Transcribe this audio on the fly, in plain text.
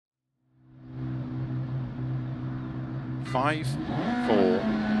5, 4,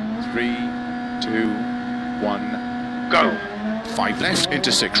 3, 2, 1, go. 5 left,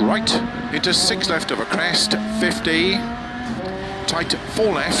 into 6 right, into 6 left over crest, 50. Tight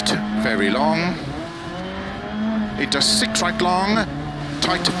 4 left, very long. Into 6 right long,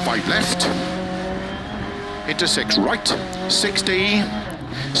 tight 5 left. Into 6 right, 60.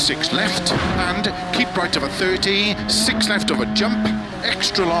 6 left, and keep right over 30, 6 left over jump,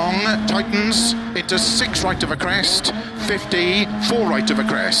 extra long, tightens, into 6 right over crest, 50, 4 right over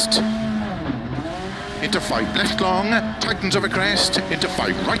crest, into 5 left long, tightens over crest, into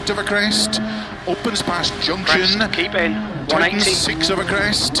 5 right over crest, opens past junction, crest, keep in, 180, 6 over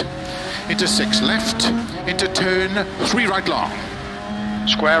crest, into 6 left, into turn, 3 right long,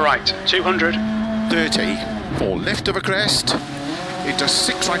 square right, 200, 30, 4 left over crest, into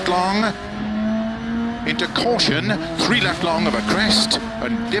 6 right long, into caution, 3 left long over crest,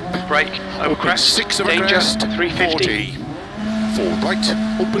 and dip, brake, over crest, 6 over danger, crest, 350, 40, 4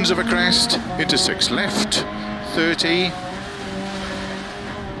 right, opens over crest, into 6 left, 30,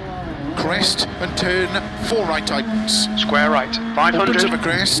 crest, and turn, 4 right tightens, square right, 500, opens over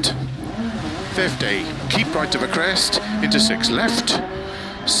crest, 50, keep right over crest, into 6 left,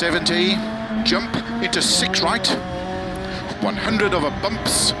 70, jump, into 6 right, 100 over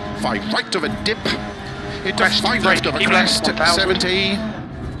bumps, 5 right over dip, into crest, 5 brake, left over keep crest, left, 70,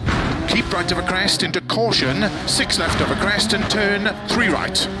 keep right over crest, into caution, 6 left over crest and turn, 3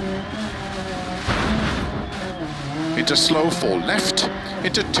 right, into slow 4 left,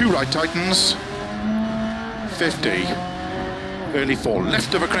 into 2 right tightens, 50, early 4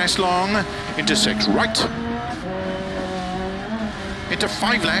 left over crest long, into 6 right, into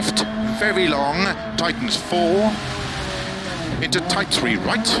 5 left, very long, tightens 4, into tight 3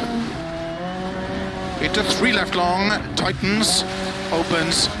 right, into 3 left long, tightens,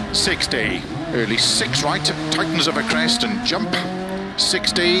 opens 60, early 6 right, tightens over crest and jump,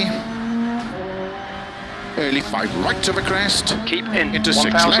 60, early 5 right over crest, keep in, into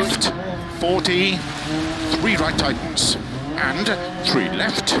 1,000. 6 left, 40, 3 right tightens, and 3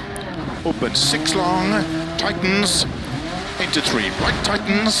 left, opens 6 long, tightens, into 3 right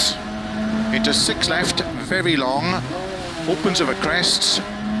tightens, into 6 left, very long, opens over crests,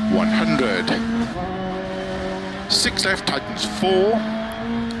 100. 6 left, tightens 4.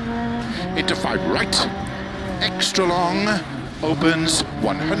 Into 5 right, extra long, opens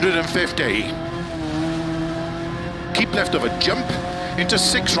 150. Keep left over jump, into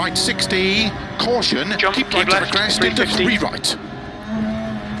 6 right, 60. Caution, jump, keep right left, over crest, into 3 right.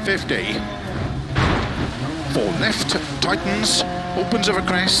 50. 4 left, tightens, opens over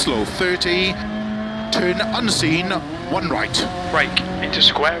crest, slow 30. Turn unseen, 1 right. Brake, into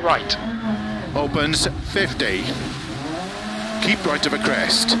square right. Opens 50. Keep right over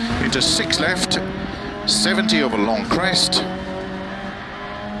crest. Into 6 left. 70 over long crest.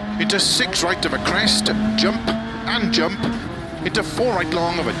 Into 6 right over crest. Jump and jump. Into 4 right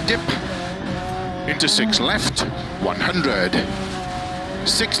long over dip. Into 6 left. 100.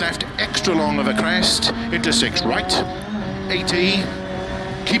 6 left extra long over crest. Into 6 right. 80.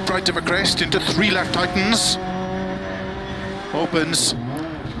 Keep right over crest, into 3 left tightens, opens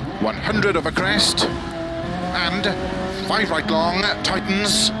 100 over crest, and 5 right long,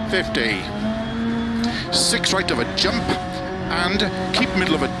 tightens 50. 6 right over jump, and keep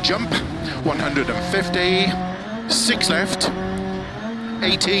middle of a jump, 150. 6 left,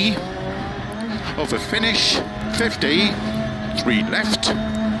 80, over finish, 50, 3 left,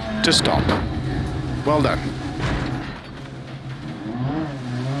 to stop. Well done.